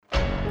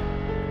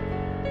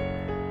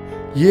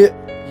Yeah.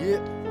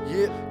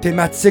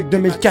 Thématique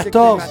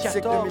 2014.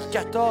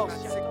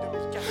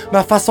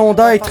 Ma façon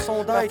d'être.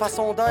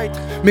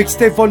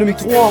 Mixtape volume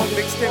 3.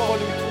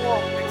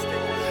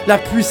 La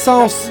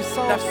puissance.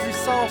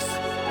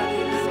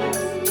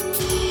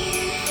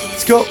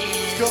 Let's go.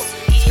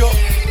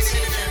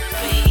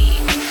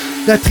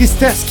 La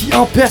tristesse qui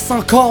empêche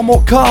encore mon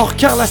corps,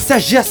 car la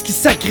sagesse qui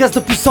s'agresse de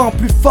plus en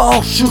plus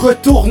fort. Je suis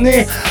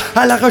retourné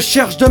à la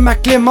recherche de ma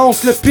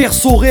clémence. Le pire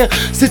sourire,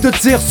 c'est de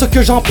dire ce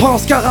que j'en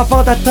pense, car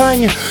avant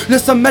d'atteindre le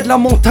sommet de la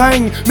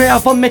montagne, mais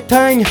avant de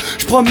m'éteindre,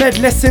 je promets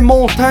de laisser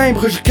mon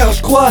timbre. Car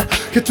je crois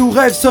que tout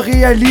rêve se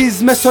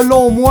réalise, mais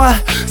selon moi,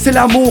 c'est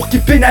l'amour qui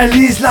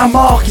pénalise, la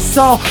mort qui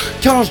sort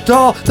quand je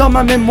dors. Dans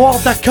ma mémoire,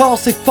 d'accord,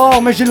 c'est fort,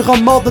 mais j'ai le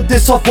remords de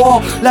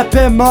décevoir. La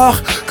paix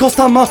meurt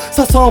constamment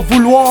sans s'en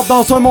vouloir.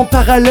 Dans un monde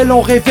parallèle,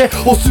 on rêvait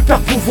au super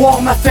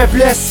pouvoir. Ma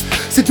faiblesse,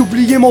 c'est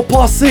d'oublier mon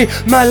passé.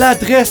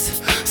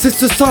 Maladresse, c'est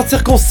se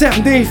sentir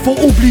concerné. Il faut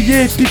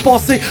oublier puis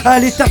passer à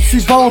l'étape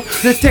suivante.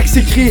 Le texte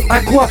écrit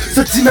à quoi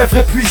se dit ma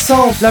vraie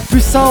puissance. La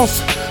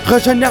puissance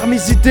régénère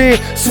mes idées,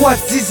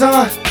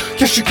 soi-disant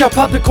que je suis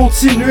capable de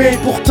continuer.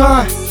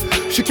 Pourtant,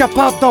 je suis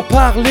capable d'en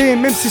parler,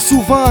 même si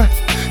souvent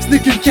ce n'est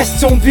qu'une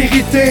question de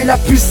vérité. La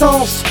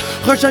puissance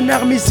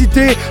régénère mes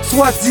idées,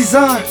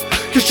 soi-disant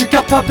que je suis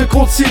capable de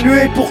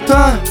continuer.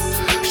 Pourtant,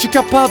 je suis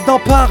capable d'en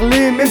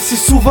parler, même si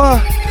souvent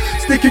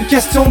ce n'est qu'une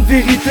question de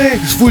vérité.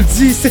 Je vous le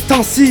dis, ces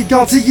temps-ci,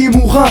 Gandhi est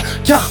mourant,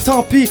 car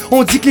tant pis,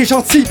 on dit que les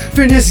gentils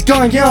finissent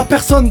gagnants.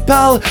 Personne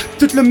parle,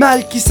 tout le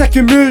mal qui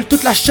s'accumule,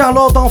 toute la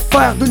chaleur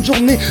d'enfer d'une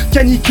journée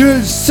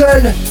canicule.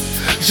 Seul,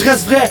 je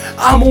reste vrai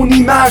à mon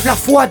image. La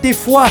foi, des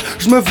fois,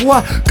 je me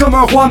vois comme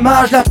un roi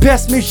mage. La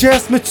peste, mes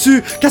gestes me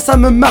tuent quand ça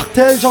me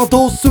martèle.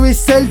 J'endosse ceux et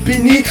celles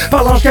bénis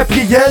par l'ange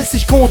Gabriel. Si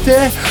je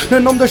comptais le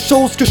nombre de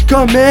choses que je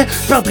commets,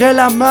 je perdrais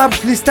la map,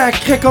 je les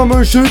stackerais comme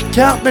un jeu de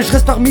cartes. Mais je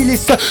reste parmi les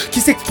seuls qui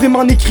s'expriment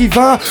en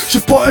écrivant. Je suis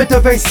pas un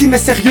devin ici, mais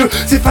sérieux,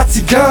 c'est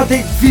fatigant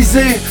d'être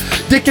visé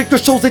dès que quelque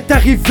chose est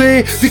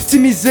arrivé.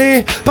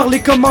 Victimisé par les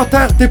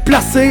commentaires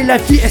déplacés. La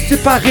vie est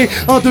séparée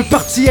en deux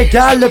parties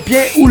égales, le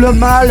bien ou le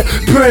mal,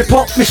 peu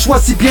importe, mais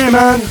choisis bien,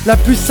 man. La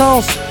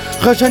puissance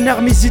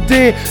régénère mes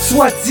idées,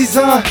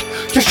 soi-disant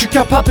que je suis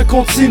capable de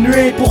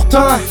continuer.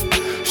 Pourtant,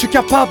 je suis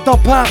capable d'en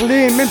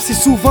parler, même si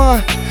souvent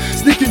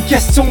ce n'est qu'une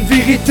question de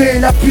vérité.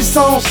 La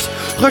puissance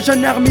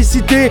régénère mes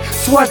idées,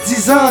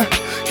 soi-disant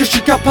que je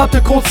suis capable de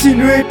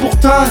continuer.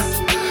 Pourtant,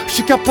 je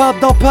suis capable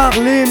d'en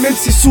parler, même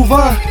si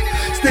souvent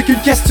ce n'est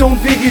qu'une question de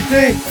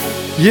vérité.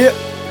 Yeah.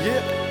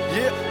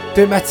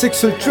 Thématique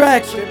sur le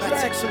track.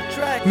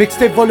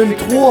 Mixtape volume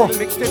 3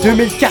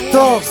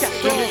 2014.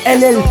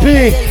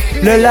 LLP,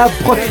 le Lab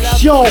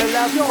Production.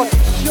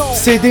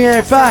 CD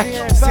Impact.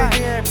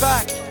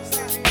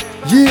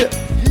 Yeah.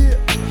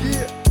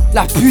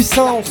 La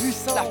puissance.